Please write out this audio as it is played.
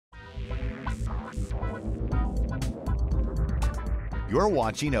You're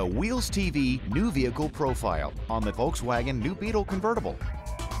watching a Wheels TV new vehicle profile on the Volkswagen new Beetle Convertible.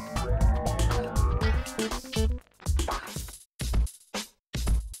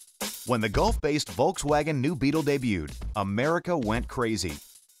 When the Gulf-based Volkswagen new Beetle debuted, America went crazy.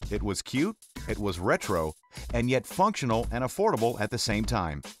 It was cute, it was retro, and yet functional and affordable at the same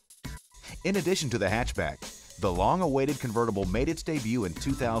time. In addition to the hatchback, the long-awaited convertible made its debut in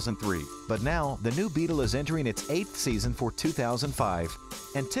 2003, but now the new Beetle is entering its 8th season for 2005.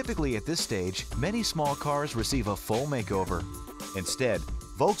 And typically at this stage, many small cars receive a full makeover. Instead,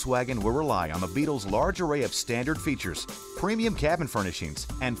 Volkswagen will rely on the Beetle's large array of standard features, premium cabin furnishings,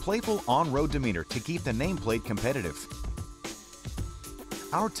 and playful on-road demeanor to keep the nameplate competitive.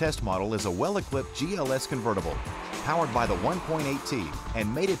 Our test model is a well-equipped GLS convertible, powered by the 1.8T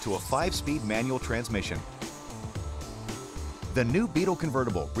and mated to a 5-speed manual transmission. The new Beetle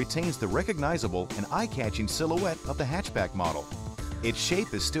Convertible retains the recognizable and eye-catching silhouette of the hatchback model. Its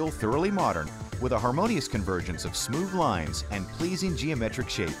shape is still thoroughly modern, with a harmonious convergence of smooth lines and pleasing geometric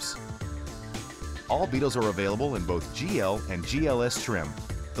shapes. All Beetles are available in both GL and GLS trim.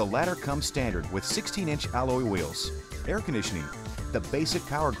 The latter comes standard with 16-inch alloy wheels, air conditioning, the basic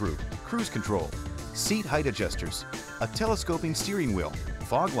power group, cruise control, seat height adjusters, a telescoping steering wheel,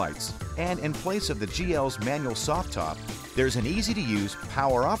 fog lights, and in place of the GL's manual soft top, there's an easy-to-use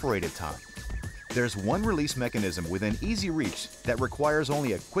power-operated top. There's one release mechanism within easy reach that requires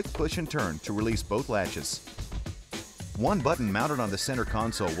only a quick push and turn to release both latches. One button mounted on the center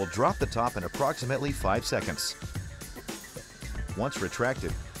console will drop the top in approximately 5 seconds. Once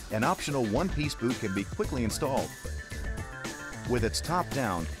retracted, an optional one-piece boot can be quickly installed. With its top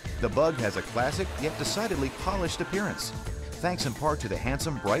down, the Bug has a classic yet decidedly polished appearance, thanks in part to the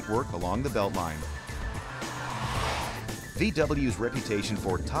handsome bright work along the beltline. VW's reputation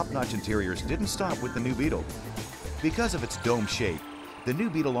for top-notch interiors didn't stop with the new Beetle. Because of its dome shape, the new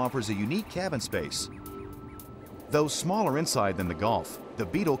Beetle offers a unique cabin space. Though smaller inside than the Golf, the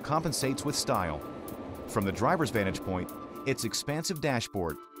Beetle compensates with style. From the driver's vantage point, its expansive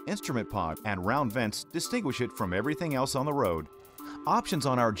dashboard, instrument pod, and round vents distinguish it from everything else on the road. Options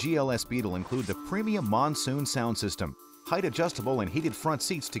on our GLS Beetle include the premium monsoon sound system, height-adjustable and heated front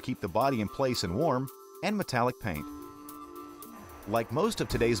seats to keep the body in place and warm, and metallic paint. Like most of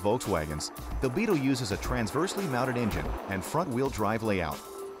today's Volkswagens, the Beetle uses a transversely mounted engine and front-wheel drive layout.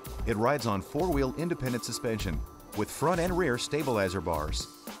 It rides on 4-wheel independent suspension with front and rear stabilizer bars.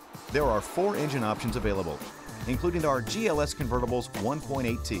 There are 4 engine options available, including our GLS Convertible's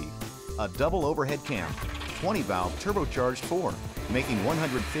 1.8T, a double overhead cam, 20-valve turbocharged 4, making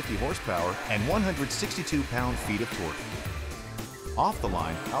 150 horsepower and 162 pound-feet of torque. Off the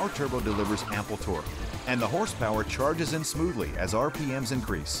line, our turbo delivers ample torque, and the horsepower charges in smoothly as RPMs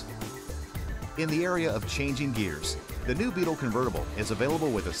increase. In the area of changing gears, the new Beetle Convertible is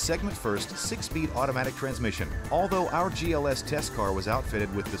available with a segment-first 6-speed automatic transmission, although our GLS test car was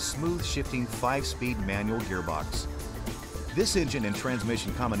outfitted with the smooth-shifting 5-speed manual gearbox. This engine and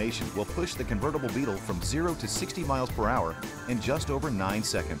transmission combination will push the convertible Beetle from 0 to 60 miles per hour in just over 9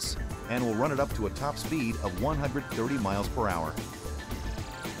 seconds, and will run it up to a top speed of 130 miles per hour.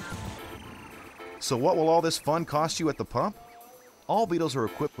 So what will all this fun cost you at the pump? All Beetles are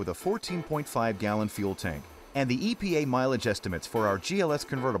equipped with a 14.5-gallon fuel tank, and the EPA mileage estimates for our GLS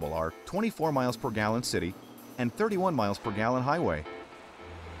Convertible are 24 miles per gallon city and 31 miles per gallon highway.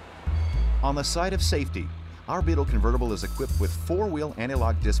 On the side of safety, our Beetle Convertible is equipped with 4-wheel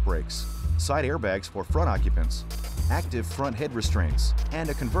anti-lock disc brakes, side airbags for front occupants, active front head restraints, and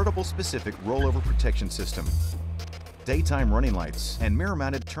a convertible-specific rollover protection system. Daytime running lights and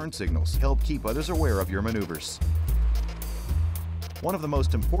mirror-mounted turn signals help keep others aware of your maneuvers. One of the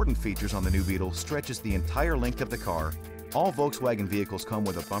most important features on the new Beetle stretches the entire length of the car. All Volkswagen vehicles come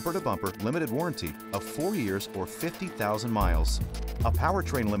with a bumper-to-bumper limited warranty of 4 years or 50,000 miles, a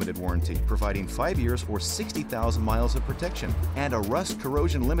powertrain limited warranty providing 5 years or 60,000 miles of protection, and a rust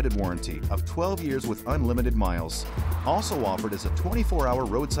corrosion limited warranty of 12 years with unlimited miles. Also offered is a 24-hour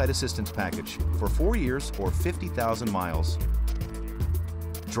roadside assistance package for 4 years or 50,000 miles.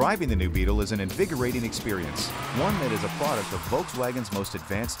 Driving the new Beetle is an invigorating experience, one that is a product of Volkswagen's most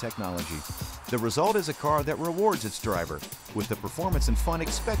advanced technology. The result is a car that rewards its driver with the performance and fun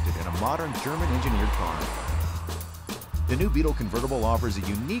expected in a modern German-engineered car. The new Beetle Convertible offers a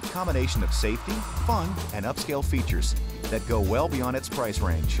unique combination of safety, fun, and upscale features that go well beyond its price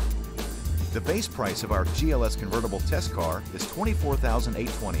range. The base price of our GLS Convertible test car is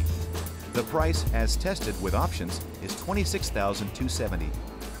 $24,820. The price, as tested with options, is $26,270.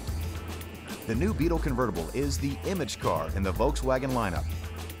 The new Beetle Convertible is the image car in the Volkswagen lineup,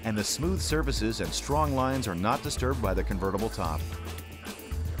 and the smooth surfaces and strong lines are not disturbed by the convertible top.